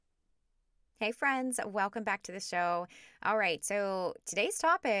Hey, friends, welcome back to the show. All right, so today's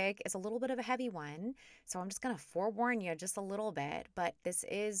topic is a little bit of a heavy one. So I'm just going to forewarn you just a little bit, but this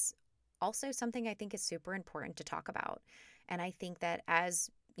is also something I think is super important to talk about. And I think that as,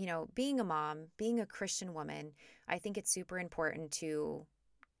 being a mom, being a Christian woman, I think it's super important to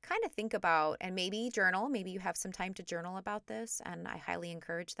kind of think about and maybe journal. Maybe you have some time to journal about this, and I highly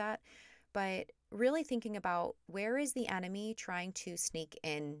encourage that. But really thinking about where is the enemy trying to sneak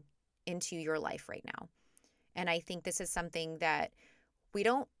in into your life right now. And I think this is something that we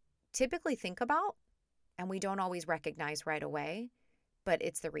don't typically think about and we don't always recognize right away, but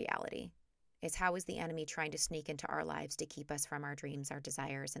it's the reality. Is how is the enemy trying to sneak into our lives to keep us from our dreams, our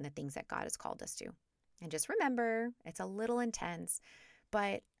desires, and the things that God has called us to? And just remember, it's a little intense,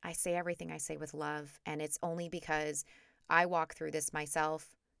 but I say everything I say with love. And it's only because I walk through this myself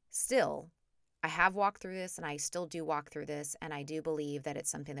still. I have walked through this and I still do walk through this. And I do believe that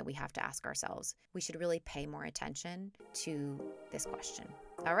it's something that we have to ask ourselves. We should really pay more attention to this question.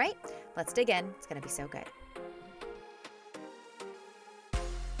 All right, let's dig in. It's going to be so good.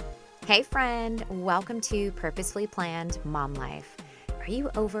 Hey, friend, welcome to Purposefully Planned Mom Life. Are you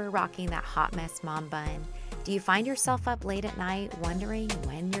over rocking that hot mess mom bun? Do you find yourself up late at night wondering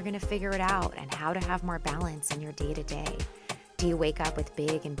when you're going to figure it out and how to have more balance in your day to day? Do you wake up with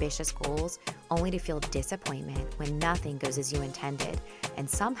big, ambitious goals only to feel disappointment when nothing goes as you intended? And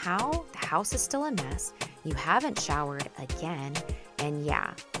somehow the house is still a mess, you haven't showered again, and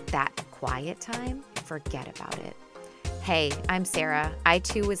yeah, that quiet time, forget about it. Hey, I'm Sarah. I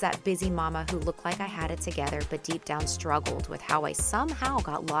too was that busy mama who looked like I had it together, but deep down struggled with how I somehow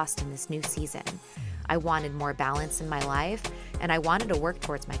got lost in this new season. I wanted more balance in my life, and I wanted to work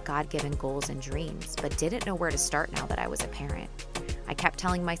towards my God-given goals and dreams, but didn't know where to start now that I was a parent. I kept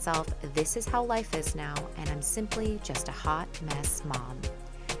telling myself, this is how life is now, and I'm simply just a hot mess mom.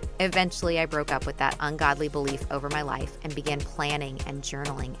 Eventually, I broke up with that ungodly belief over my life and began planning and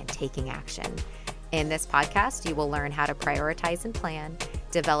journaling and taking action. In this podcast, you will learn how to prioritize and plan,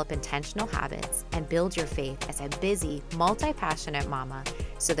 develop intentional habits, and build your faith as a busy, multi-passionate mama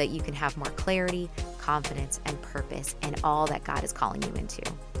so that you can have more clarity, confidence, and purpose in all that God is calling you into.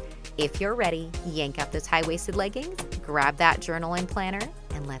 If you're ready, yank up those high-waisted leggings, grab that journal and planner,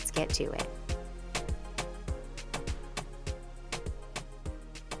 and let's get to it.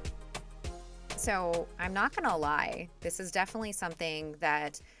 So I'm not going to lie, this is definitely something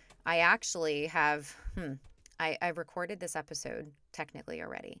that I actually have, I've recorded this episode technically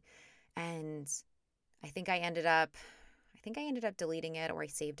already. And I think I ended up deleting it or I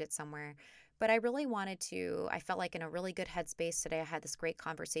saved it somewhere. But I really I felt like in a really good headspace today. I had this great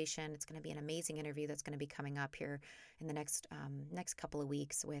conversation. It's going to be an amazing interview that's going to be coming up here in the next couple of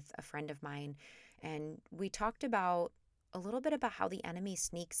weeks with a friend of mine. And we talked about a little bit about how the enemy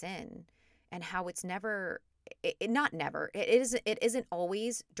sneaks in and how it's never not never. It isn't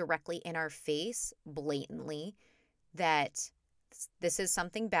always directly in our face, blatantly, that this is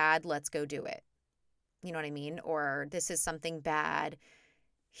something bad, let's go do it. You know what I mean? Or this is something bad,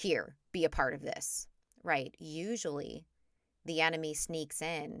 here, be a part of this, right? Usually the enemy sneaks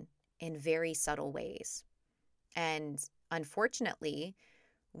in very subtle ways. And unfortunately,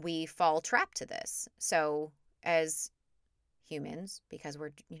 we fall trapped to this. So as humans, because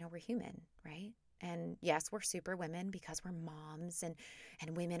we're human, right? And yes, we're super women because we're moms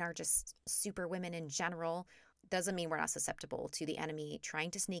and women are just super women in general. Doesn't mean we're not susceptible to the enemy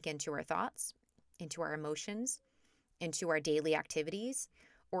trying to sneak into our thoughts, into our emotions, into our daily activities,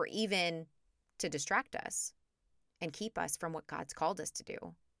 or even to distract us and keep us from what God's called us to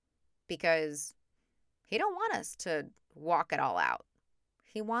do. Because he don't want us to walk it all out.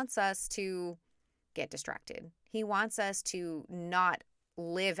 He wants us to get distracted. He wants us to not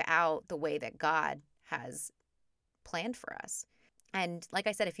live out the way that God has planned for us. And like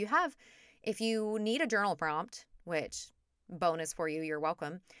I said, if you need a journal prompt, which bonus for you, you're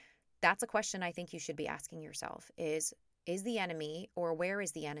welcome. That's a question I think you should be asking yourself is the enemy, or where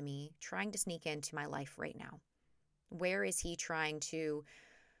is the enemy trying to sneak into my life right now? Where is he trying to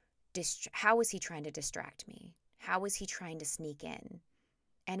how is he trying to distract me? How is he trying to sneak in?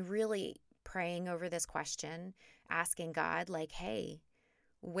 And really praying over this question, asking God, like, hey,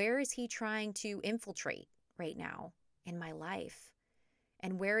 where is he trying to infiltrate right now in my life?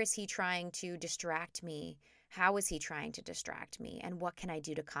 And where is he trying to distract me? How is he trying to distract me? And what can I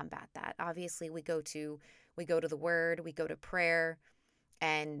do to combat that? Obviously, we go to the word, we go to prayer,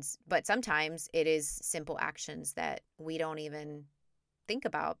 but sometimes it is simple actions that we don't even think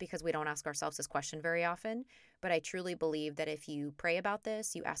about because we don't ask ourselves this question very often. But I truly believe that if you pray about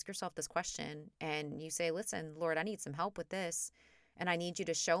this, you ask yourself this question and you say, listen, Lord, I need some help with this. and I need you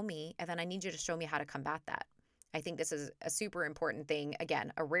to show me, and then I need you to show me how to combat that. I think this is a super important thing.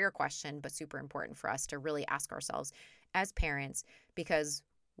 Again, a rare question, but super important for us to really ask ourselves as parents, because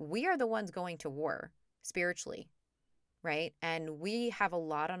we are the ones going to war spiritually, right? And we have a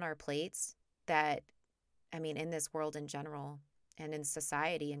lot on our plates that, I mean, in this world in general and in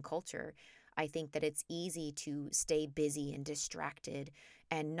society and culture, I think that it's easy to stay busy and distracted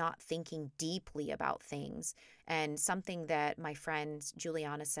and not thinking deeply about things. And something that my friend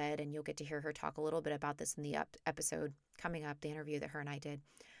Juliana said, and you'll get to hear her talk a little bit about this in the episode coming up, the interview that her and I did.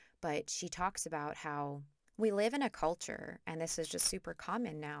 But she talks about how we live in a culture, and this is just super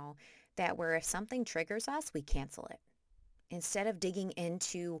common now, that where if something triggers us, we cancel it instead of digging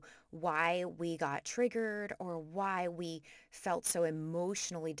into why we got triggered or why we felt so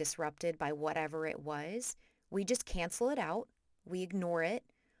emotionally disrupted by whatever it was, we just cancel it out, we ignore it,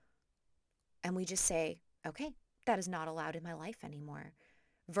 and we just say, okay, that is not allowed in my life anymore.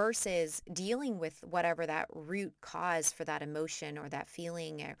 Versus dealing with whatever that root cause for that emotion or that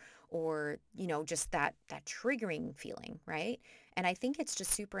feeling or just that triggering feeling, right? And I think it's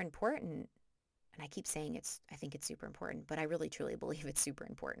just super important, and I keep saying I think it's super important, but I really truly believe it's super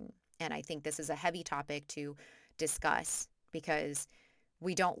important. And I think this is a heavy topic to discuss because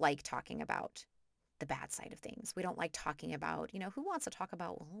we don't like talking about the bad side of things. We don't like talking about, who wants to talk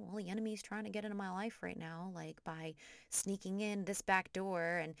about, well, the enemy's trying to get into my life right now, like by sneaking in this back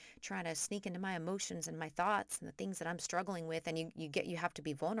door and trying to sneak into my emotions and my thoughts and the things that I'm struggling with. And you have to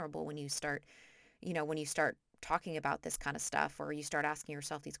be vulnerable when you start, when you start talking about this kind of stuff, or you start asking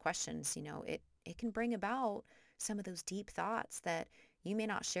yourself these questions, it can bring about some of those deep thoughts that you may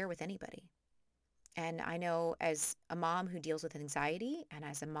not share with anybody. And I know as a mom who deals with anxiety and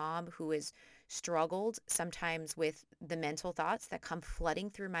as a mom who has struggled sometimes with the mental thoughts that come flooding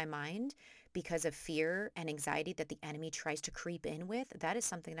through my mind because of fear and anxiety that the enemy tries to creep in with, that is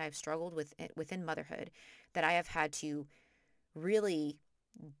something that I've struggled with within motherhood, that I have had to really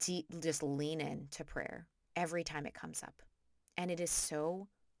just lean into prayer every time it comes up. And it is so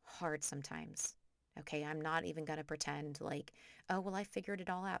hard sometimes. Okay, I'm not even going to pretend like, oh, well, I figured it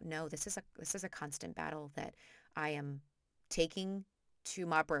all out. No, this is a constant battle that I am taking to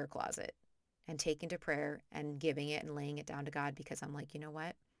my prayer closet and taking to prayer and giving it and laying it down to God, because I'm like, you know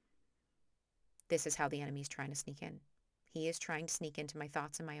what? This is how the enemy's trying to sneak in. He is trying to sneak into my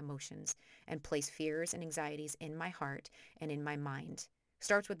thoughts and my emotions and place fears and anxieties in my heart and in my mind.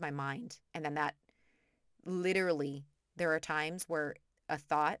 Starts with my mind, and then that literally, there are times where a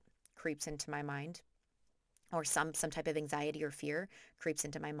thought creeps into my mind, or some type of anxiety or fear creeps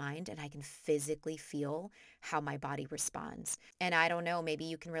into my mind, and I can physically feel how my body responds. And I don't know, maybe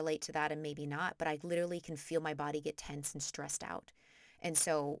you can relate to that and maybe not, but I literally can feel my body get tense and stressed out. And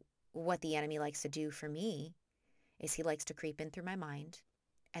so what the enemy likes to do for me is he likes to creep in through my mind,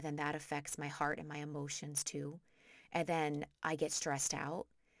 and then that affects my heart and my emotions too. And then I get stressed out,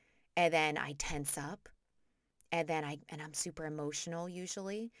 and then I tense up, and then I'm super emotional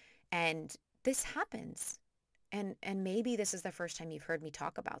usually. And this happens. And maybe this is the first time you've heard me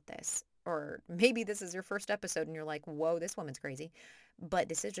talk about this, or maybe this is your first episode and you're like, whoa, this woman's crazy. But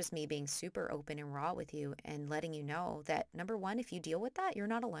this is just me being super open and raw with you and letting you know that, number one, if you deal with that, you're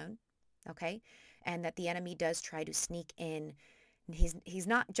not alone. Okay. And that the enemy does try to sneak in. He's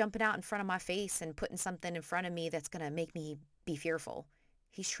not jumping out in front of my face and putting something in front of me that's going to make me be fearful.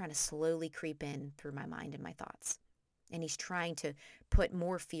 He's trying to slowly creep in through my mind and my thoughts. And he's trying to put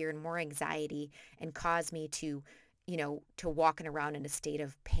more fear and more anxiety and cause me to walking around in a state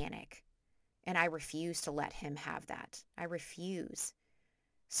of panic. And I refuse to let him have that. I refuse.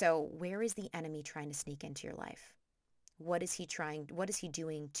 So where is the enemy trying to sneak into your life? What is he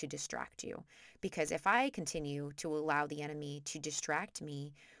doing to distract you? Because if I continue to allow the enemy to distract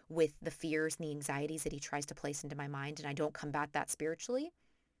me with the fears and the anxieties that he tries to place into my mind, and I don't combat that spiritually,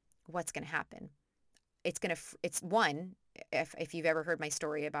 what's going to happen? It's one, if you've ever heard my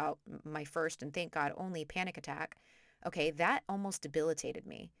story about my first, and thank God, only panic attack, okay, that almost debilitated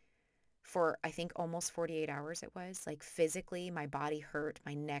me for, I think, almost 48 hours. It was like physically, my body hurt,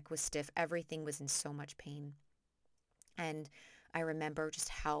 my neck was stiff, everything was in so much pain. And I remember just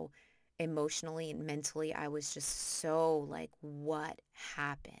how emotionally and mentally I was just so like, what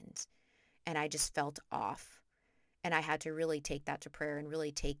happened? And I just felt off. And I had to really take that to prayer and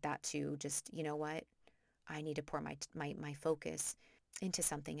really take that to just, you know what? I need to pour my focus into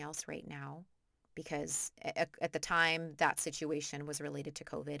something else right now, because at the time that situation was related to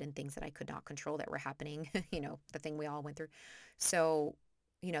COVID and things that I could not control that were happening, the thing we all went through. So,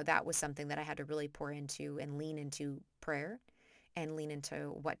 that was something that I had to really pour into and lean into prayer and lean into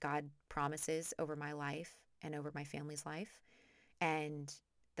what God promises over my life and over my family's life. and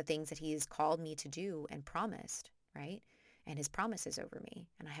the things that He's called me to do and promised, right? And His promises over me.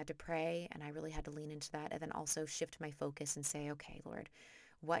 And I had to pray, and I really had to lean into that, and then also shift my focus and say, okay, Lord,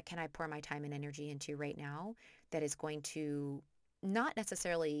 what can I pour my time and energy into right now that is going to not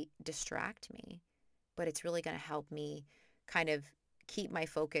necessarily distract me, but it's really going to help me kind of keep my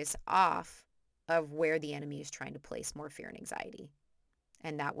focus off of where the enemy is trying to place more fear and anxiety.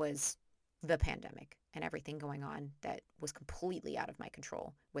 And that was the pandemic and everything going on that was completely out of my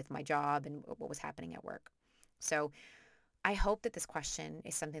control with my job and what was happening at work. So I hope that this question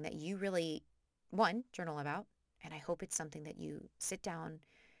is something that you really, one, journal about. And I hope it's something that you sit down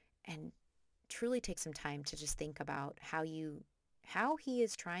and truly take some time to just think about how He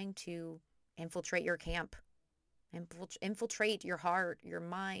is trying to infiltrate your camp, infiltrate your heart, your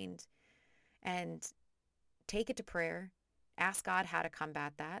mind, and take it to prayer. Ask God how to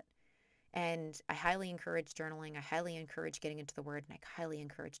combat that. And I highly encourage journaling. I highly encourage getting into the Word, and I highly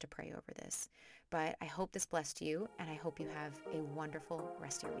encourage to pray over this. But I hope this blessed you, and I hope you have a wonderful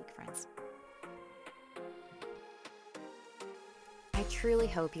rest of your week, friends. I truly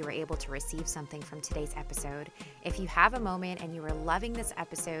hope you were able to receive something from today's episode. If you have a moment and you are loving this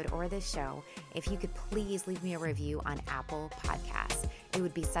episode or this show, if you could please leave me a review on Apple Podcasts. It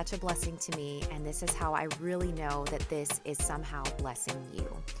would be such a blessing to me, and this is how I really know that this is somehow blessing you.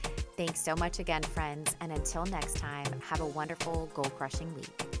 Thanks so much again, friends, and until next time, have a wonderful goal-crushing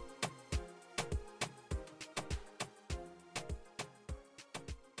week.